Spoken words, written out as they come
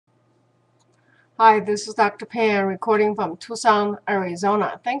Hi, this is Dr. Pan recording from Tucson,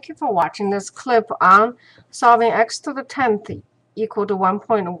 Arizona. Thank you for watching this clip on solving x to the 10th equal to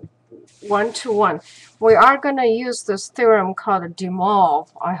 1.121. We are going to use this theorem called de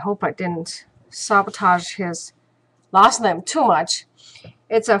Moivre. I hope I didn't sabotage his last name too much.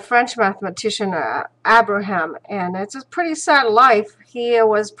 It's a French mathematician, Abraham, and it's a pretty sad life. He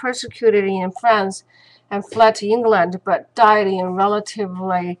was persecuted in France and fled to England, but died in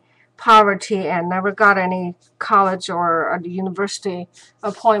relatively poverty and never got any college or university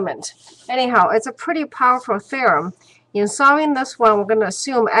appointment. Anyhow, it's a pretty powerful theorem. In solving this one, we're going to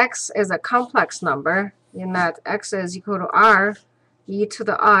assume x is a complex number, in that x is equal to r e to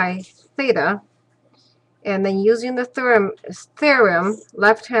the I theta. And then using the theorem,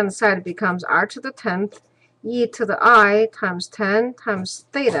 left-hand side becomes r to the 10th, e to the I times 10 times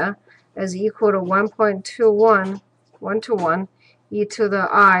theta is equal to 1.21, 1 to 1, e to the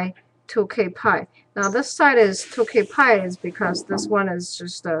I 2k pi. Now this side is 2k pi is because this one is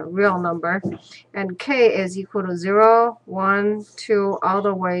just a real number, and k is equal to 0, 1, 2, all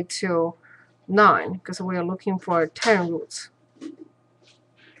the way to 9, because we are looking for 10 roots.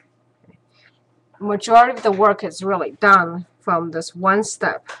 Majority of the work is really done from this one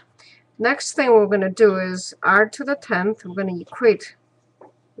step. Next thing we're going to do is r to the 10th. We're going to equate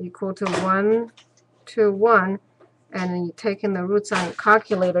equal to 1 to 1, and then you take in the roots on your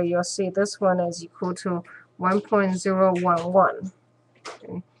calculator, you'll see this one is equal to 1.011.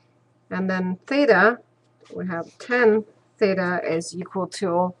 Okay. And then theta, we have 10 theta is equal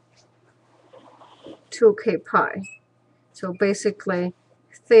to 2k pi. So basically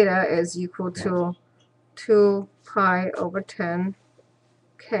theta is equal to 2 pi over 10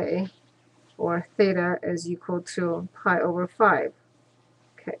 k, or theta is equal to pi over 5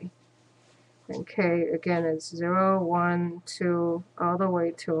 k. And k again is 0, 1, 2, all the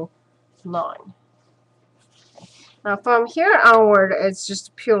way to 9. Now from here onward, it's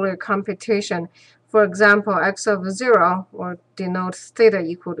just purely a computation. For example, x of 0 will denote theta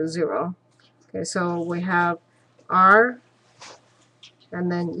equal to 0. Okay, so we have r and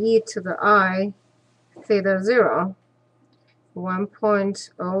then e to the I theta 0,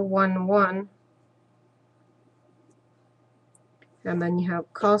 1.011, and then you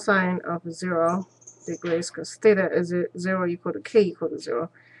have cosine of 0 degrees, because theta is 0 equal to k equal to 0,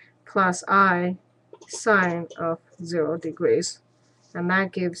 plus I sine of 0 degrees, and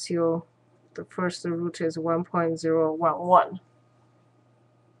that gives you the first root is 1.011.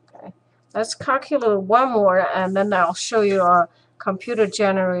 Okay, let's calculate one more, and then I'll show you a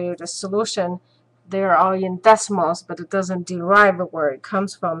computer-generated solution. They're all in decimals, but it doesn't derive where it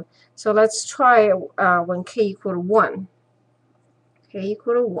comes from. So let's try when k equal to 1. K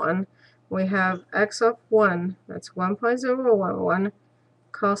equal to 1, we have x of 1, that's 1.011.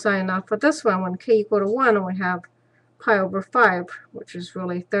 Cosine now for this one, when k equal to 1, we have pi over 5, which is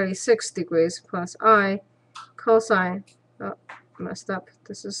really 36 degrees, plus I cosine, oh, messed up,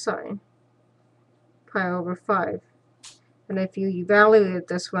 this is sine, pi over 5. And if you evaluate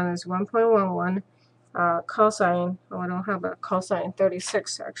this one as 1.11, cosine, oh, I don't have a cosine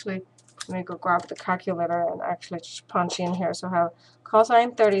 36 actually. Let me go grab the calculator and actually just punch in here. So I have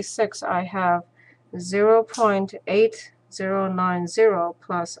cosine 36, I have 0.8090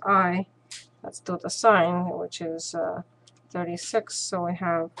 plus I, let's do the sine, which is 36, so we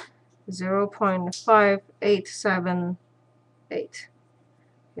have 0.5878.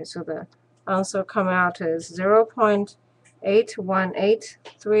 Okay, so the answer coming out is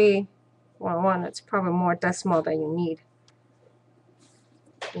 0.818311. It's probably more decimal than you need.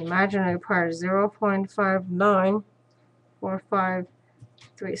 The imaginary part is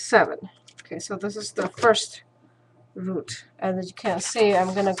 0.594537. Okay, so this is the first root. As you can see,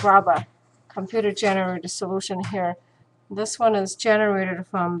 I'm going to grab a computer-generated solution here. This one is generated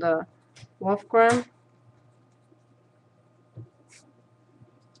from the Wolfgram.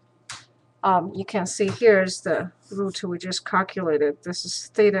 You can see here's the root we just calculated. This is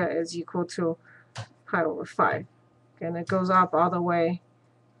theta is equal to pi over 5. Okay, and it goes up all the way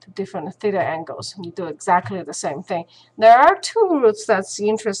to different theta angles. You do exactly the same thing. There are two roots that's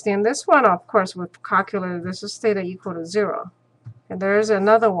interesting. This one, of course, we've calculated. This is theta equal to 0. And there is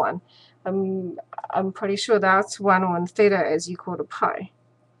another one. I'm pretty sure that's one when theta is equal to pi.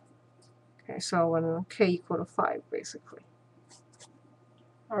 Okay, so when k equal to 5, basically.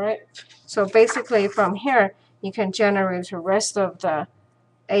 All right. So basically, from here, you can generate the rest of the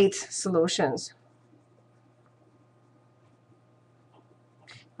 8 solutions.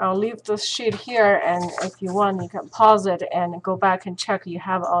 I'll leave this sheet here, and if you want, you can pause it and go back and check you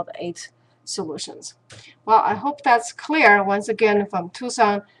have all the 8 solutions. Well, I hope that's clear. Once again, from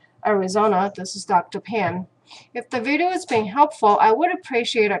Tucson, Arizona. This is Dr. Pan. If the video has been helpful, I would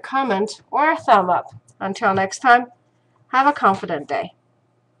appreciate a comment or a thumb up. Until next time, have a confident day.